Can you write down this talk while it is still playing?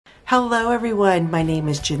Hello everyone, my name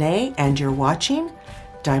is Jene and you're watching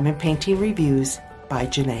Diamond Painting Reviews by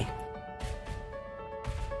Jene.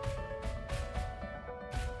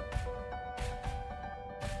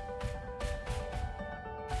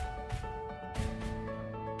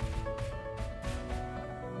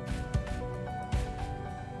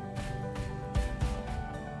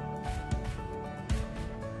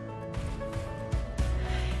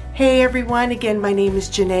 Hey everyone, again my name is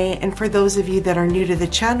Jene, and for those of you that are new to the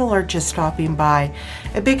channel or just stopping by,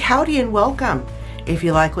 a big howdy and welcome. If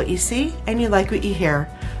you like what you see and you like what you hear,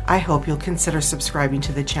 I hope you'll consider subscribing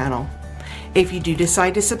to the channel. If you do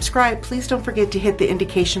decide to subscribe, please don't forget to hit the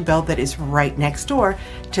indication bell that is right next door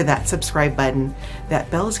to that subscribe button.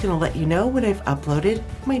 That bell is going to let you know when I've uploaded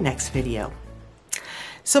my next video.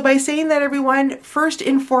 So by saying that, everyone, first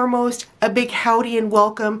and foremost, a big howdy and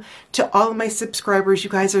welcome to all of my subscribers.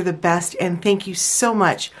 You guys are the best, and thank you so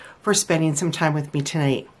much for spending some time with me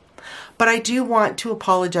tonight. But I do want to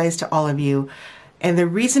apologize to all of you, and the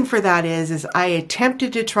reason for that is I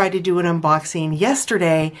attempted to try to do an unboxing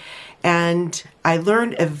yesterday, and I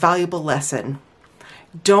learned a valuable lesson.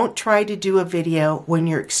 Don't try to do a video when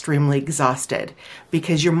you're extremely exhausted,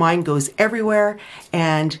 because your mind goes everywhere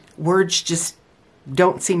and words just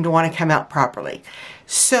don't seem to want to come out properly.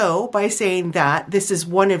 So by saying that, this is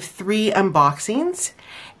one of 3 unboxings,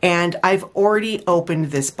 and I've already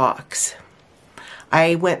opened this box.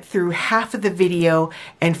 I went through half of the video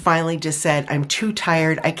and finally just said, I'm too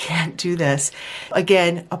tired, I can't do this.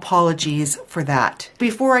 Again, apologies for that.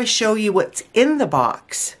 Before I show you what's in the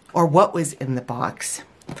box, or what was in the box,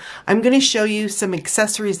 I'm going to show you some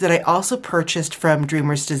accessories that I also purchased from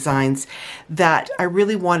Dreamers Designs that I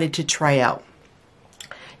really wanted to try out.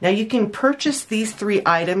 Now you can purchase these 3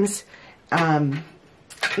 items,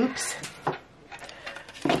 oops,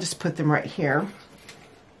 I'll just put them right here.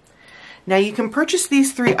 Now you can purchase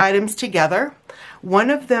these 3 items together. One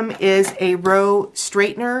of them is a row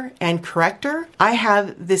straightener and corrector. I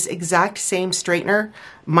have this exact same straightener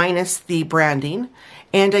minus the branding,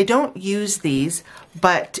 and I don't use these,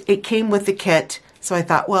 but it came with the kit, so I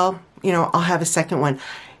thought, well, you know, I'll have a second one.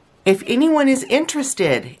 If anyone is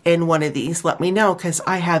interested in one of these, let me know, because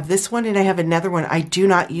I have this one and I have another one. I do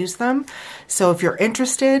not use them. So if you're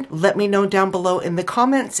interested, let me know down below in the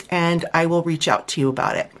comments and I will reach out to you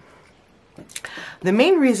about it. The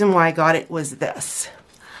main reason why I got it was this.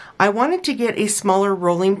 I wanted to get a smaller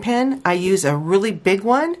rolling pin. I use a really big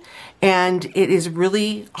one and it is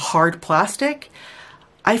really hard plastic.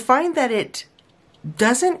 I find that it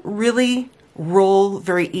doesn't really roll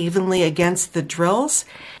very evenly against the drills,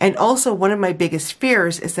 and also one of my biggest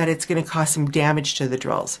fears is that it's going to cause some damage to the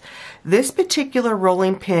drills. This particular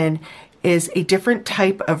rolling pin is a different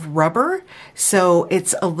type of rubber, so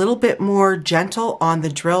it's a little bit more gentle on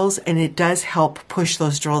the drills and it does help push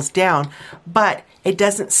those drills down, but it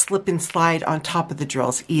doesn't slip and slide on top of the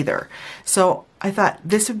drills either. So I thought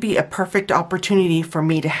this would be a perfect opportunity for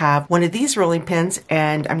me to have one of these rolling pins,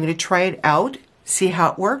 and I'm going to try it out, see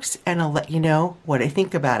how it works, and I'll let you know what I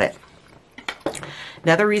think about it.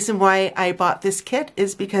 Another reason why I bought this kit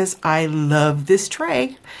is because I love this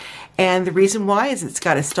tray, and the reason why is it's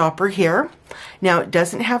got a stopper here. Now it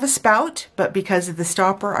doesn't have a spout, but because of the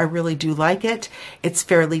stopper I really do like it. It's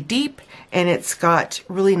fairly deep and it's got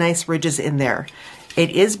really nice ridges in there. It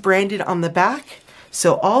is branded on the back,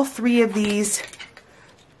 so all 3 of these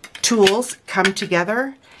tools come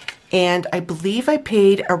together, and I believe I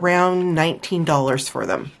paid around $19 for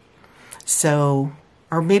them. So,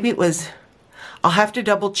 or maybe it was, I'll have to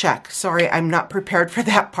double check. Sorry, I'm not prepared for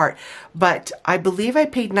that part. But I believe I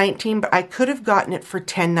paid $19, but I could have gotten it for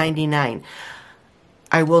 $10.99.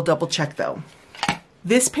 I will double check though.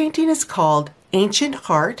 This painting is called Ancient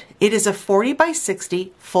Heart. It is a 40 by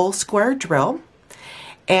 60 full square drill.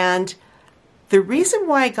 And the reason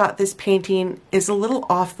why I got this painting is a little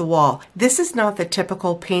off the wall. This is not the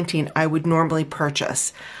typical painting I would normally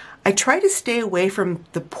purchase. I try to stay away from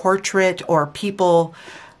the portrait or people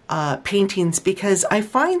paintings because I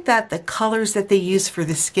find that the colors that they use for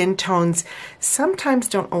the skin tones sometimes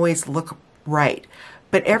don't always look right.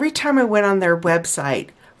 But every time I went on their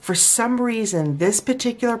website, for some reason, this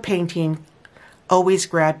particular painting always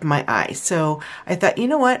grabbed my eye. So I thought, you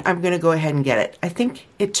know what, I'm going to go ahead and get it. I think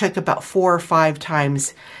it took about 4 or 5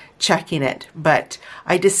 times checking it, but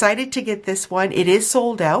I decided to get this one. It is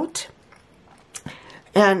sold out,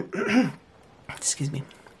 and excuse me.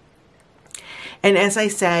 And as I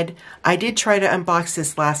said, I did try to unbox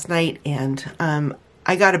this last night, and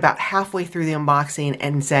I got about halfway through the unboxing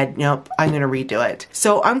and said, nope, I'm going to redo it.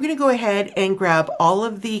 So I'm going to go ahead and grab all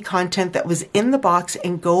of the content that was in the box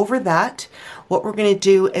and go over that. What we're going to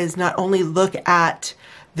do is not only look at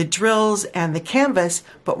the drills and the canvas,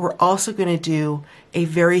 but we're also going to do a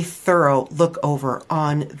very thorough look over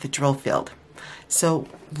on the drill field. So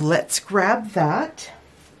let's grab that.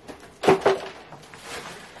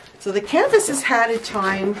 So the canvas has had a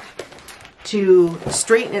time to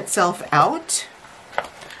straighten itself out,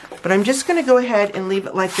 but I'm just going to go ahead and leave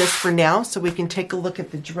it like this for now so we can take a look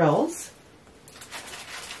at the drills.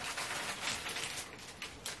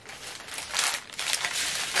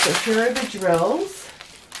 So here are the drills.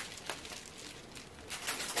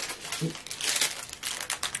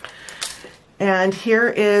 And here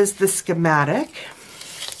is the schematic.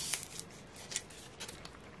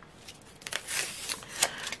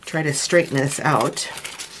 Try to straighten this out.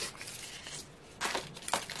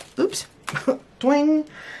 Oops. Twing.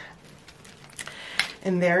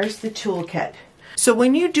 And there's the toolkit. So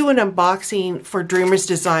when you do an unboxing for Dreamers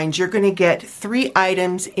Designs, you're going to get 3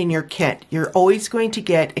 items in your kit. You're always going to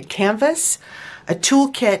get a canvas, a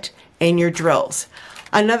toolkit, and your drills.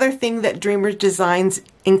 Another thing that Dreamers Designs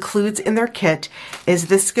includes in their kit is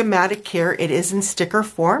the schematic here. It is in sticker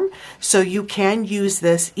form, so you can use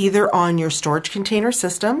this either on your storage container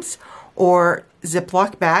systems or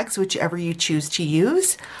Ziploc bags, whichever you choose to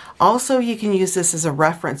use. Also, you can use this as a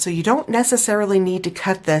reference, so you don't necessarily need to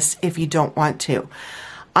cut this if you don't want to.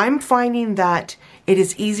 I'm finding that it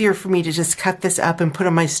is easier for me to just cut this up and put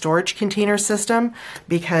on my storage container system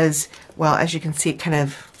because, well, as you can see,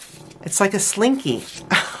 it's like a slinky.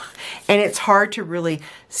 And it's hard to really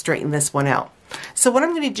straighten this one out. So what I'm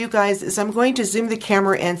going to do, guys, is I'm going to zoom the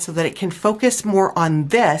camera in so that it can focus more on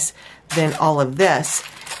this than all of this.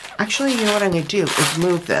 Actually, you know what I'm going to do is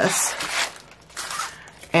move this.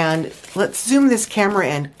 And let's zoom this camera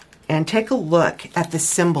in and take a look at the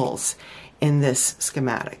symbols in this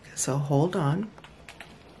schematic. So hold on.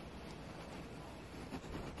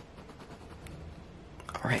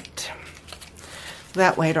 All right.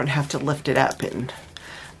 That way I don't have to lift it up, and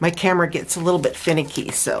my camera gets a little bit finicky,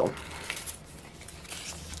 so.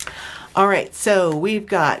 All right, so we've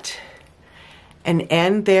got an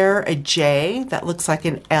N there, a J, that looks like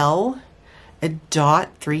an L, a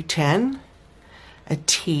dot, 310, a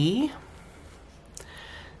T.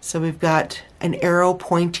 So we've got an arrow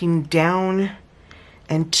pointing down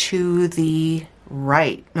and to the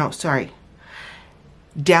right. No, sorry.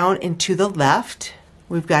 Down and to the left.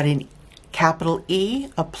 We've got an capital E,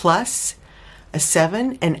 a plus, a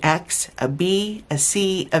 7, an X, a B, a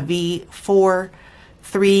C, a V, 4,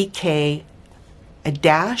 3, K, a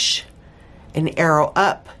dash, an arrow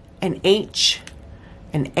up, an H,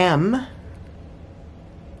 an M,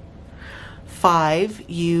 5,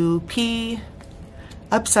 U, P,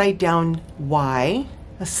 upside down Y,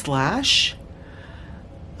 a slash.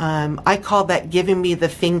 I call that giving me the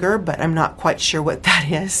finger, but I'm not quite sure what that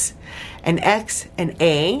is. An X, an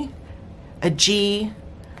A, a G,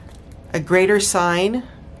 a greater sign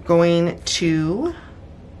going to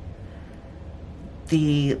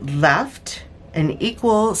the left, an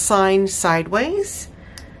equal sign sideways,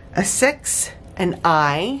 a 6, an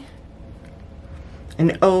I,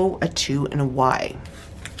 an O, a 2, and a Y.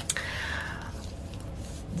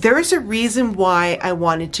 There is a reason why I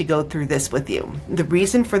wanted to go through this with you. The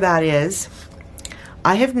reason for that is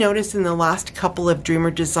I have noticed in the last couple of Dreamer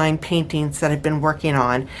Design paintings that I've been working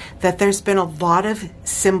on that there's been a lot of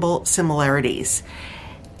symbol similarities.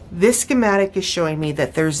 This schematic is showing me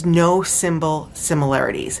that there's no symbol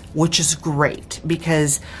similarities, which is great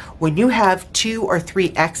because when you have 2 or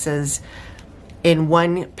 3 X's in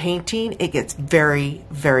one painting, it gets very,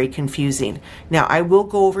 very confusing. Now, I will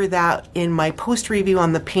go over that in my post review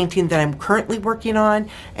on the painting that I'm currently working on,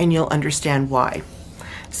 and you'll understand why.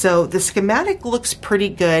 So the schematic looks pretty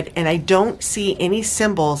good, and I don't see any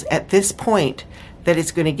symbols at this point that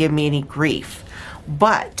is going to give me any grief.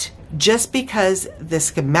 But just because the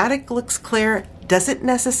schematic looks clear doesn't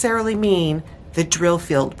necessarily mean the drill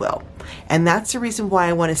field will. And that's the reason why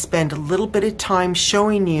I want to spend a little bit of time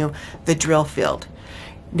showing you the drill field.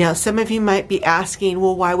 Now, some of you might be asking,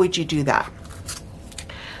 well, why would you do that?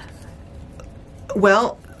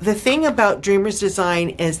 Well, the thing about Dreamers Design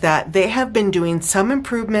is that they have been doing some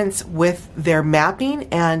improvements with their mapping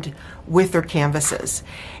and with their canvases.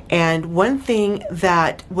 And one thing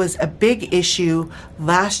that was a big issue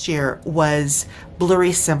last year was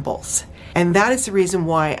blurry symbols. And that is the reason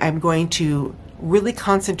why I'm going to really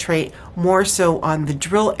concentrate more so on the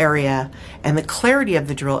drill area and the clarity of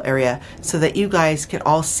the drill area so that you guys can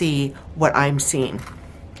all see what I'm seeing.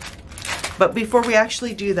 But before we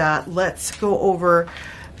actually do that, let's go over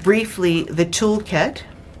briefly the toolkit.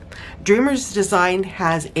 Dreamers Design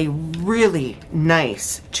has a really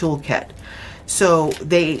nice toolkit. So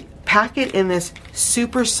they pack it in this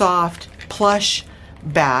super soft plush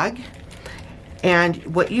bag. And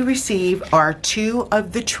what you receive are 2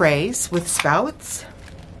 of the trays with spouts.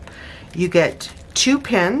 You get 2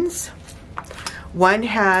 pins. One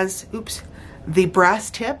has, the brass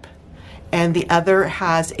tip, and the other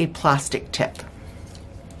has a plastic tip.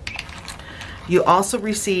 You also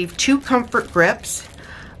receive 2 comfort grips,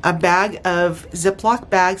 a bag of Ziploc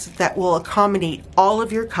bags that will accommodate all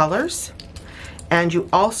of your colors, and you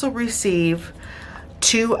also receive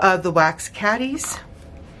 2 of the wax caddies,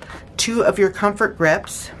 2 of your comfort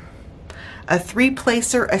grips, a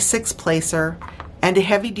 3-placer, a 6-placer, and a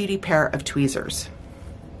heavy-duty pair of tweezers.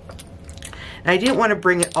 And I didn't want to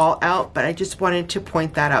bring it all out, but I just wanted to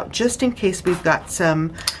point that out just in case we've got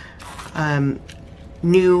some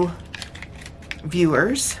new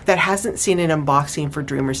viewers that hasn't seen an unboxing for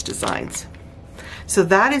Dreamers Designs. So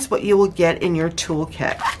that is what you will get in your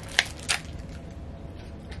toolkit.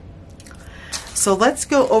 So let's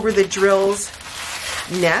go over the drills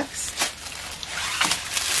next.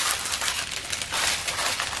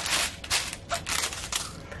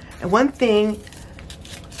 And one thing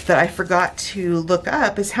that I forgot to look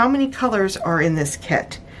up is how many colors are in this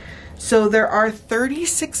kit. So there are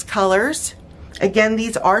 36 colors. Again,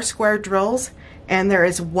 these are square drills, and there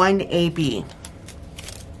is 1 AB.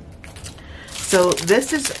 So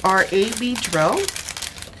this is our AB drill.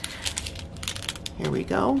 Here we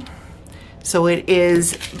go. So it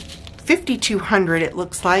is 5,200, it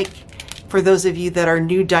looks like. For those of you that are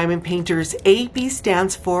new diamond painters, AB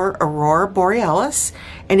stands for Aurora Borealis,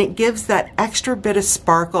 and it gives that extra bit of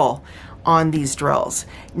sparkle on these drills.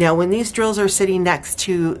 Now, when these drills are sitting next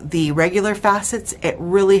to the regular facets, it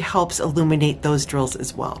really helps illuminate those drills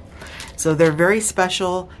as well. So they're very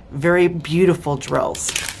special, very beautiful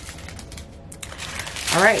drills.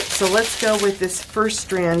 All right, so let's go with this first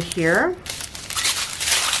strand here.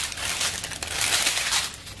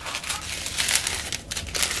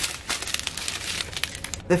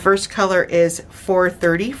 The first color is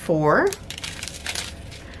 434,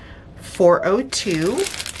 402,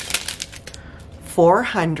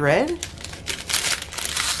 400,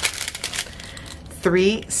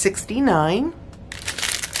 369,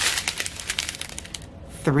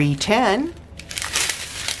 310,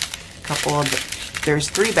 there's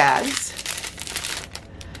 3 bags,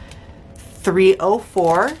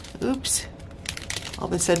 304, oops, all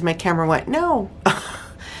of a sudden my camera went, no,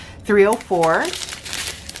 304,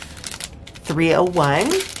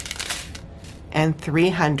 301, and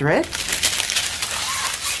 300.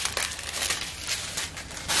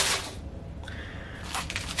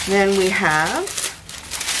 Then we have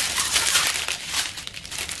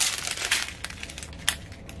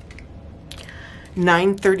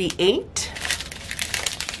 938,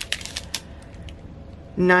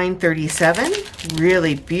 937,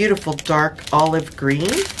 really beautiful dark olive green,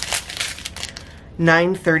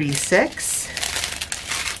 936,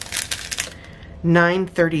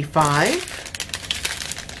 935,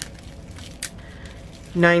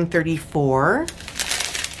 934,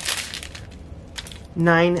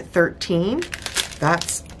 913.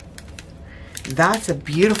 That's a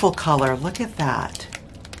beautiful color. Look at that.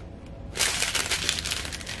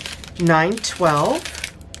 912,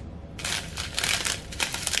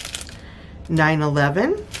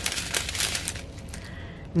 911,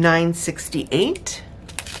 968,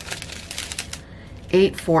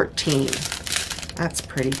 814. That's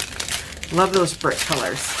pretty. Love those brick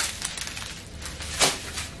colors.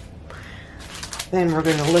 Then we're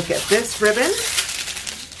going to look at this ribbon.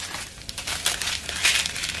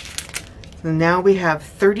 So now we have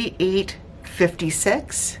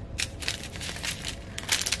 3856,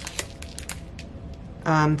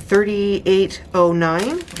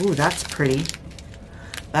 3809. Ooh, that's pretty.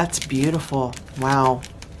 That's beautiful. Wow.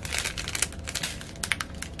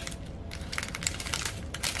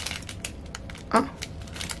 Oh,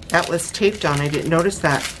 that was taped on. I didn't notice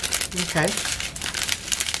that. Okay.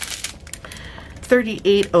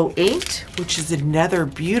 3808, which is another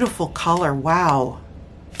beautiful color. Wow.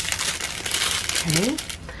 Okay.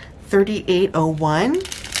 3801.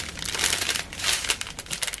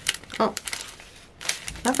 Oh,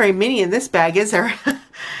 not very many in this bag, is there?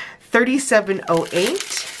 3708.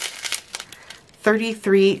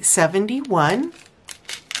 3371.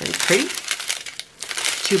 Very pretty.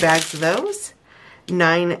 2 bags of those.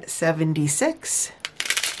 976.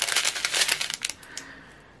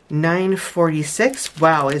 946.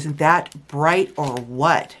 Wow, isn't that bright or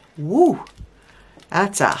what? Woo!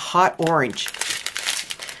 That's a hot orange.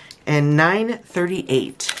 And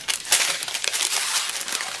 938.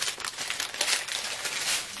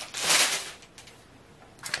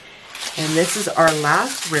 And this is our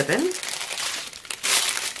last ribbon.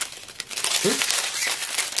 Oops.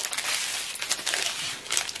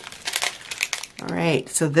 right,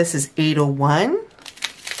 so this is 801.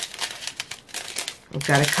 We've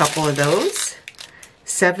got a couple of those.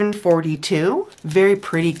 742, very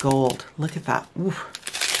pretty gold. Look at that. Ooh.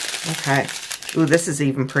 Okay. Ooh, this is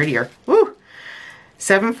even prettier. Ooh.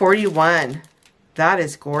 741. That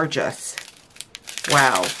is gorgeous.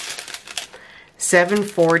 Wow.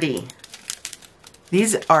 740.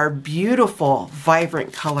 These are beautiful,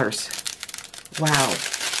 vibrant colors. Wow.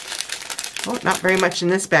 Oh, not very much in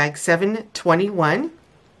this bag. 721.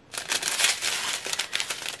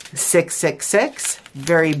 666.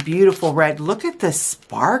 Very beautiful red. Look at the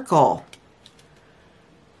sparkle.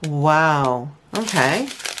 Wow. Okay.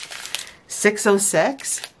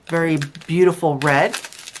 606. Very beautiful red.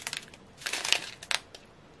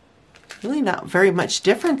 Really not very much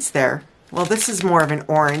difference there. Well, this is more of an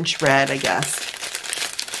orange red, I guess.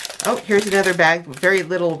 Oh, here's another bag with very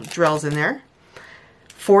little drills in there.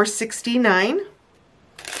 469.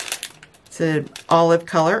 It's an olive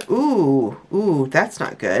color. Ooh, ooh, that's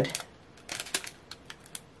not good.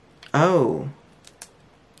 Oh.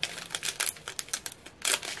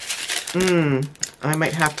 I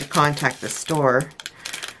might have to contact the store.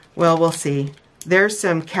 Well, we'll see. There's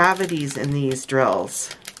some cavities in these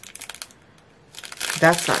drills.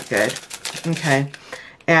 That's not good. Okay.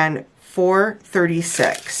 And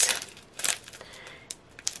 436.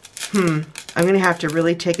 I'm going to have to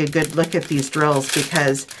really take a good look at these drills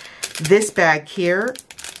because this bag here,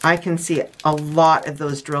 I can see a lot of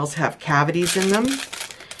those drills have cavities in them.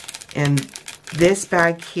 And this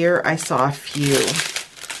bag here, I saw a few.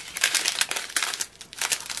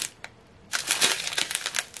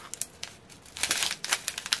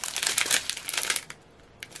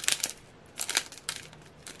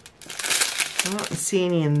 I don't see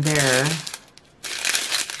any in there.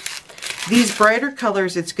 These brighter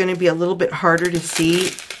colors, it's going to be a little bit harder to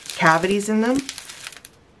see cavities in them.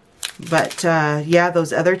 But yeah,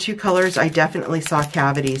 those other two colors, I definitely saw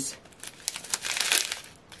cavities.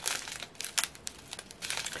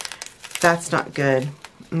 That's not good.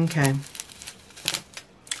 Okay.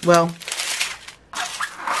 Well,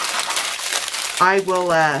 I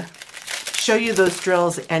will show you those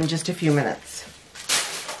drills in just a few minutes.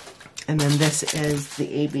 And then this is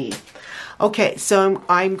the AB. Okay, so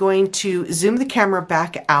I'm going to zoom the camera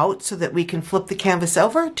back out so that we can flip the canvas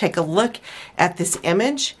over, take a look at this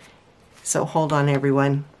image. So hold on,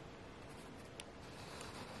 everyone.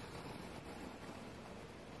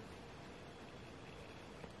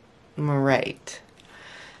 All right.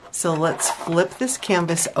 So let's flip this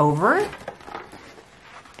canvas over.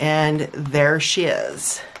 And there she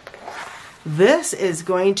is. This is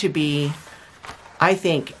going to be, I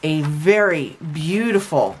think, a very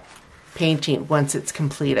beautiful painting once it's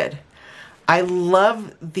completed. I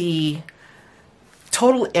love the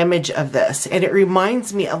total image of this, and it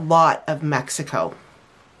reminds me a lot of Mexico.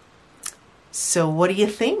 So what do you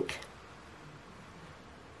think?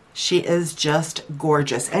 She is just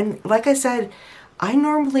gorgeous. And like I said, I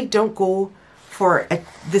normally don't go for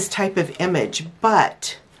this type of image,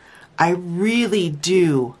 but I really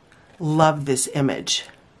do love this image.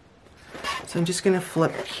 So I'm just going to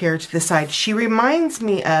flip here to the side. She reminds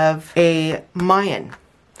me of a Mayan.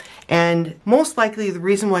 And most likely the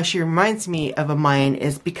reason why she reminds me of a Mayan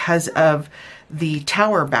is because of the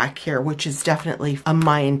tower back here, which is definitely a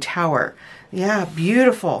Mayan tower. Yeah,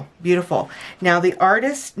 beautiful, beautiful. Now the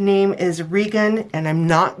artist's name is Regan, and I'm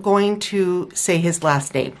not going to say his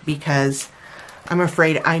last name because I'm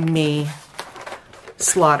afraid I may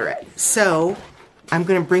slaughter it. So I'm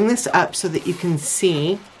going to bring this up so that you can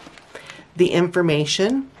see the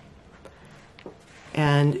information.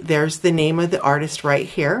 And there's the name of the artist right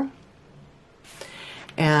here.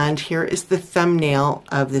 And here is the thumbnail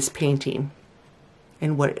of this painting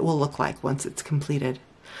and what it will look like once it's completed.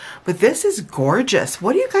 But this is gorgeous.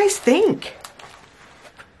 What do you guys think?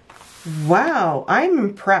 Wow, I'm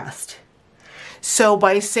impressed. So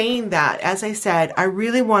by saying that, as I said, I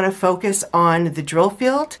really want to focus on the drill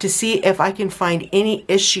field to see if I can find any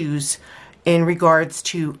issues in regards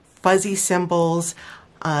to fuzzy symbols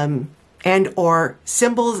and or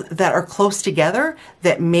symbols that are close together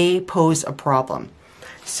that may pose a problem.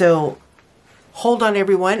 So hold on,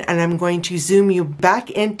 everyone, and I'm going to zoom you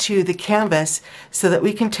back into the canvas so that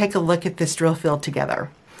we can take a look at this drill field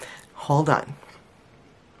together. Hold on.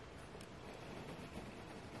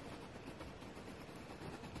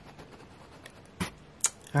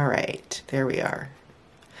 All right, there we are.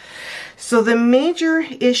 So the major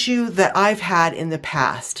issue that I've had in the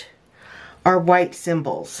past are white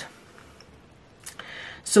symbols.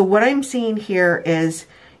 So what I'm seeing here is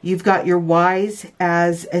you've got your Y's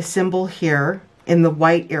as a symbol here, in the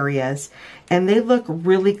white areas, and they look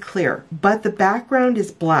really clear, but the background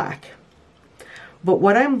is black. But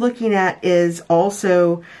what I'm looking at is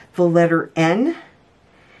also the letter N.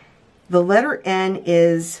 The letter N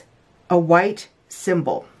is a white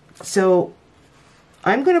symbol. So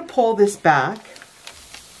I'm going to pull this back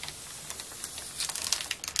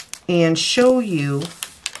and show you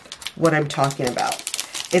what I'm talking about.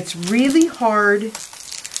 It's really hard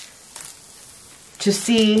to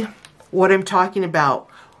see what I'm talking about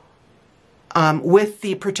with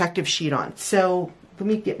the protective sheet on. So let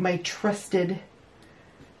me get my trusted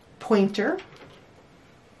pointer.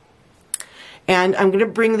 And I'm going to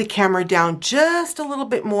bring the camera down just a little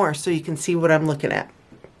bit more so you can see what I'm looking at.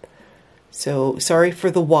 So sorry for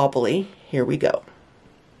the wobbly. Here we go.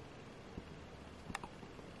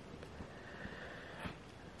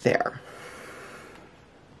 There.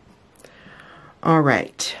 All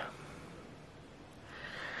right.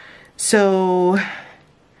 So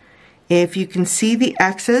if you can see the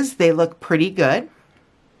X's, they look pretty good.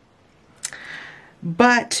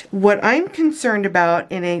 But what I'm concerned about,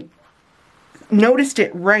 and I noticed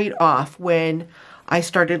it right off when I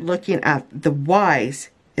started looking at the Y's,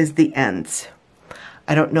 is the ends.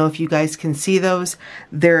 I don't know if you guys can see those.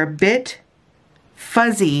 They're a bit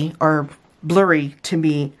fuzzy or blurry to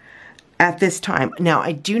me at this time. Now,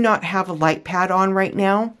 I do not have a light pad on right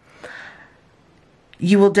now.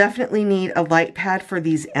 You will definitely need a light pad for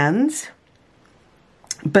these ends,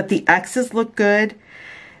 but the X's look good.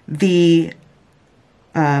 The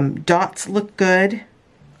dots look good.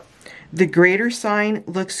 The greater sign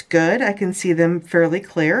looks good. I can see them fairly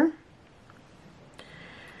clear.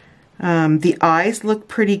 The eyes look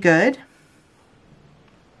pretty good.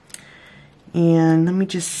 And let me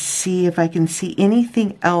just see if I can see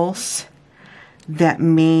anything else that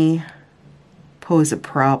may pose a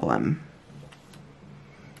problem.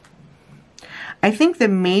 I think the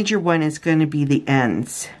major one is going to be the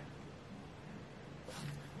ends.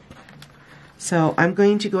 So I'm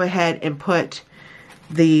going to go ahead and put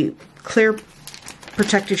the clear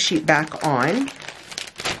protective sheet back on,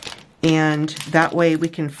 and that way we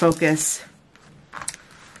can focus.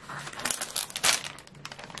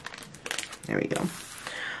 There we go,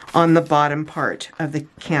 on the bottom part of the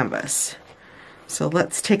canvas. So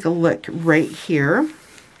let's take a look right here.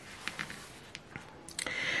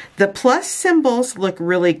 The plus symbols look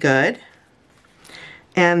really good,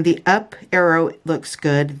 and the up arrow looks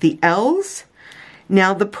good. The L's,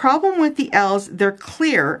 now the problem with the L's, they're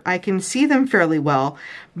clear. I can see them fairly well,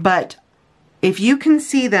 but if you can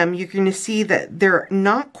see them, you're going to see that they're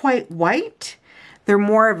not quite white. They're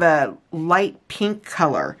more of a light pink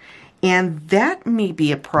color, and that may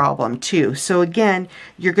be a problem too. So again,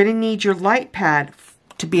 you're going to need your light pad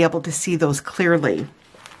to be able to see those clearly.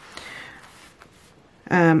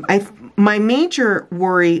 My major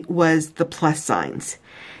worry was the plus signs.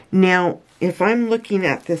 Now, if I'm looking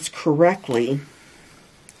at this correctly,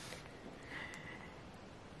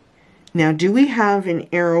 now do we have an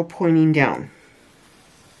arrow pointing down?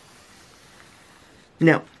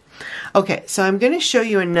 No. Okay, so I'm going to show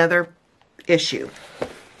you another issue.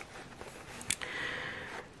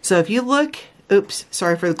 So if you look, oops,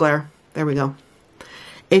 sorry for the glare. There we go.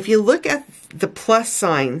 If you look at the plus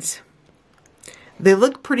signs, they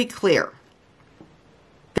look pretty clear.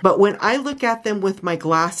 But when I look at them with my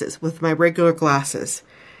glasses, with my regular glasses,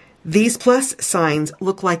 these plus signs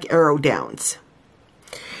look like arrow downs.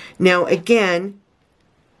 Now again,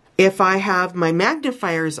 if I have my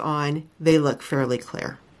magnifiers on, they look fairly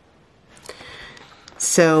clear.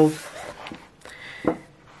 So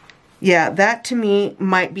yeah, that to me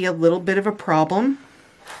might be a little bit of a problem.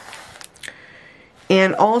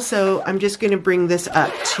 And also, I'm just going to bring this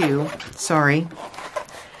up too. Sorry.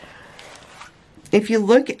 If you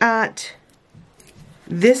look at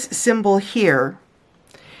this symbol here,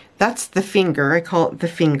 that's the finger. I call it the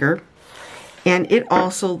finger. And it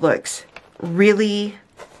also looks really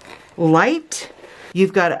light.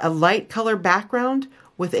 You've got a light color background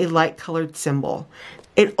with a light colored symbol.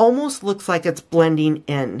 It almost looks like it's blending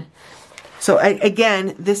in. So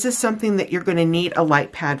again, this is something that you're going to need a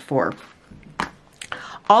light pad for.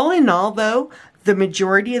 All in all, though, the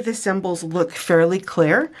majority of the symbols look fairly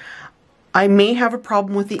clear. I may have a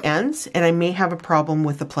problem with the ends, and I may have a problem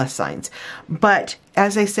with the plus signs. But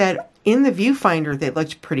as I said, in the viewfinder, they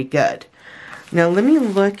looked pretty good. Now let me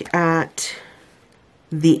look at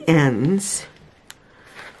the ends.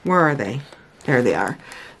 Where are they? There they are.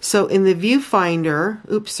 So in the viewfinder,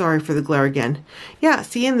 oops, sorry for the glare again. Yeah,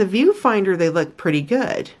 see, in the viewfinder, they look pretty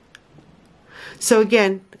good. So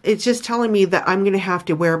again, it's just telling me that I'm going to have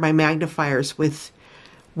to wear my magnifiers with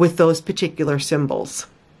those particular symbols.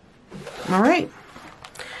 All right.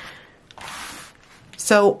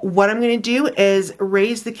 So what I'm going to do is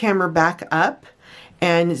raise the camera back up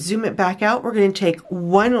and zoom it back out. We're going to take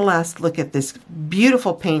one last look at this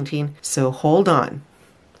beautiful painting. So hold on.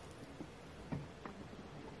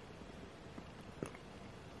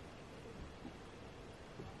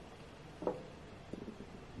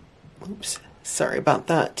 Oops, sorry about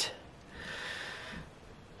that.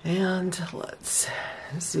 And let's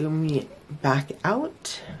zoom it back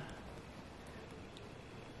out.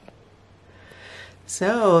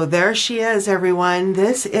 So there she is, everyone.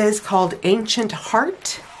 This is called Ancient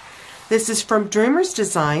Heart. This is from Dreamers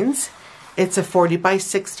Designs. It's a 40 by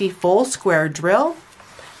 60 full square drill,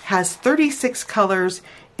 has 36 colors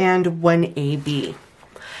and 1 AB.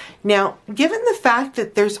 Now, given the fact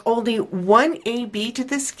that there's only 1 AB to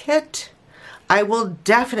this kit, I will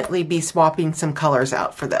definitely be swapping some colors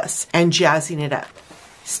out for this and jazzing it up.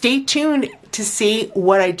 Stay tuned to see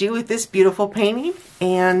what I do with this beautiful painting,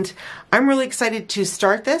 and I'm really excited to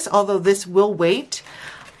start this, although this will wait.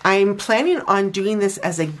 I'm planning on doing this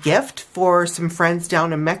as a gift for some friends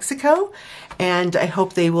down in Mexico, and I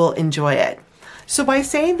hope they will enjoy it. So by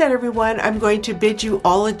saying that, everyone, I'm going to bid you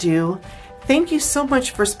all adieu. Thank you so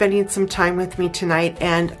much for spending some time with me tonight,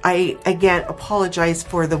 and I again apologize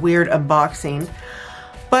for the weird unboxing,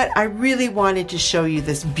 but I really wanted to show you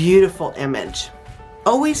this beautiful image.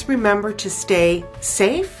 Always remember to stay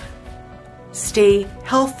safe, stay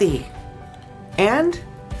healthy, and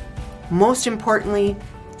most importantly,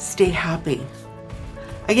 stay happy.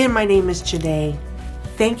 Again, my name is Jene.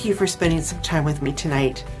 Thank you for spending some time with me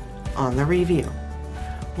tonight on the review.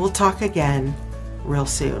 We'll talk again real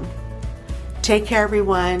soon. Take care,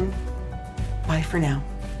 everyone. Bye for now.